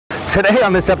Today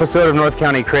on this episode of North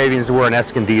County Cravings, we're in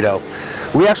Escondido.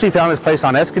 We actually found this place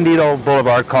on Escondido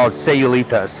Boulevard called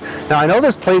Sayulitas. Now I know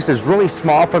this place is really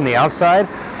small from the outside,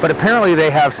 but apparently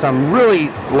they have some really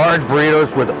large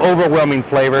burritos with overwhelming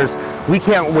flavors. We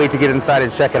can't wait to get inside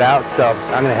and check it out, so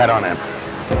I'm gonna head on in.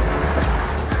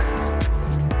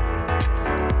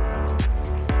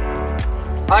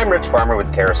 I'm Rich Farmer with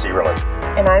KRC Realty.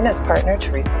 And I'm his partner,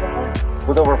 Teresa.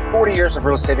 With over 40 years of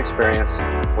real estate experience,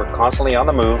 we're constantly on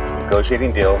the move,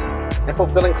 negotiating deals, and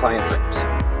fulfilling client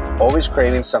dreams. Always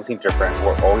craving something different,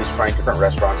 we're always trying different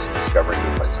restaurants and discovering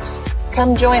new places.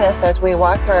 Come join us as we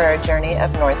walk through our journey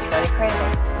of North County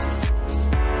Cravings.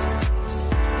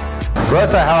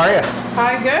 Rosa, how are you?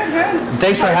 Hi, good.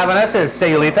 Thanks for having us at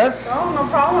Sayulitas. Oh, no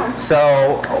problem.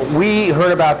 So we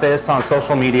heard about this on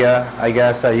social media. I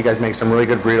guess you guys make some really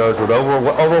good burritos with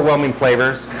overwhelming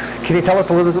flavors. Can you tell us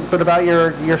a little bit about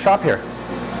your shop here?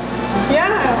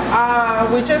 Yeah,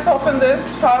 we just opened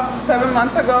this shop 7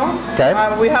 months ago. Okay.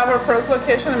 We have our first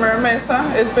location in Mira Mesa.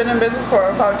 It's been in business for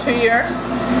about 2 years.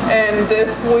 And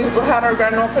we had our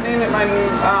grand opening in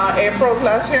April of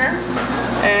last year.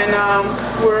 And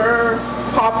we're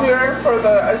popular for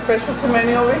the specialty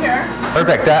menu over here.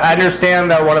 Perfect. I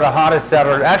understand that one of the hottest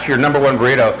sellers, actually your #1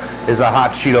 burrito, is the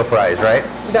hot Cheeto fries, right?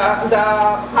 The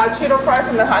hot Cheeto fries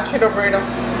and the hot Cheeto burrito.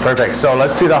 Perfect. So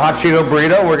let's do the hot Cheeto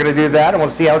burrito. We're going to do that, and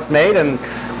we'll see how it's made, and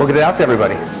we'll get it out to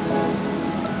everybody.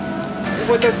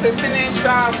 With the 16-inch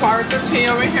flour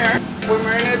tortilla over here, we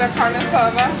marinate the carne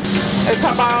asada. It's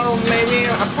about maybe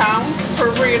a pound per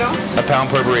burrito. A pound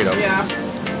per burrito. Yeah.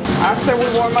 After we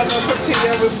warm up the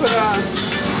tortilla, we put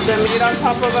the meat on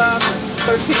top of the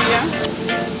tortilla.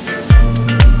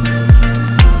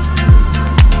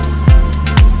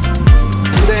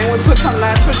 Then we put some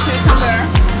nacho cheese in there.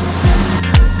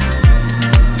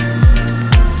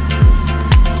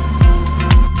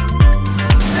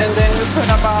 And then we put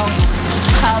about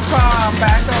half a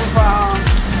bag of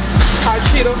hot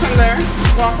Cheetos in there,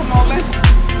 guacamole.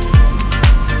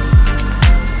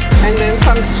 And then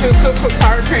some 2 scoops of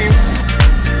sour cream.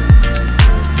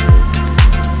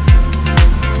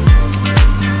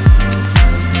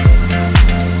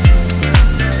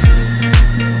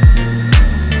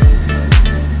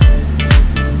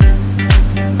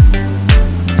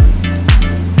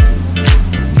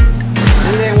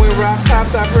 And then we wrapped up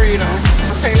that burrito,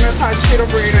 the famous hot Cheeto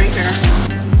burrito in here.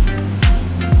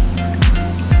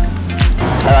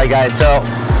 All right, guys, so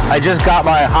I just got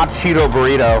my hot Cheeto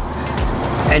burrito.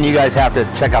 And you guys have to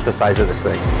check out the size of this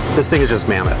thing. This thing is just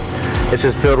mammoth. It's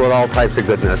just filled with all types of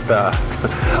goodness. The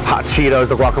hot Cheetos,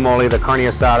 the guacamole, the carne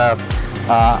asada.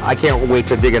 I can't wait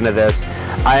to dig into this.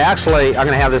 I'm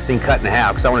gonna have this thing cut in half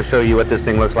because I want to show you what this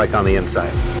thing looks like on the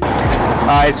inside. All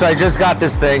right, so I just got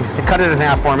this thing. They cut it in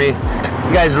half for me.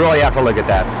 You guys really have to look at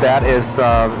that. That is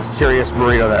serious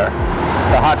burrito there.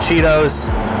 The hot Cheetos.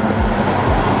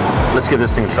 Let's give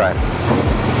this thing a try.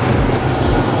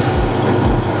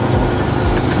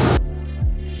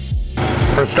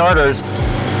 For starters,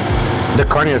 the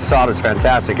carne asada is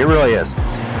fantastic. It really is.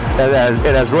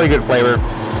 It has really good flavor.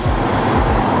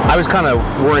 I was kind of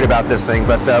worried about this thing,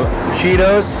 but the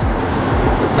Cheetos,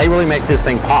 they really make this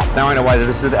thing pop. Now I know why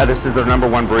this is their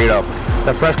 #1 burrito.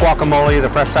 The fresh guacamole, the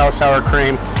fresh sour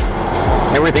cream,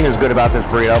 everything is good about this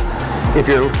burrito. If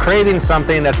you're craving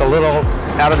something that's a little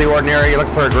out of the ordinary, you're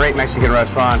looking for a great Mexican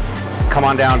restaurant, come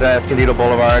on down to Escondido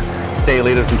Boulevard,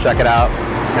 Sayulitas, and check it out.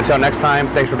 Until next time,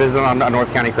 thanks for visiting on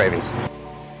North County Cravings.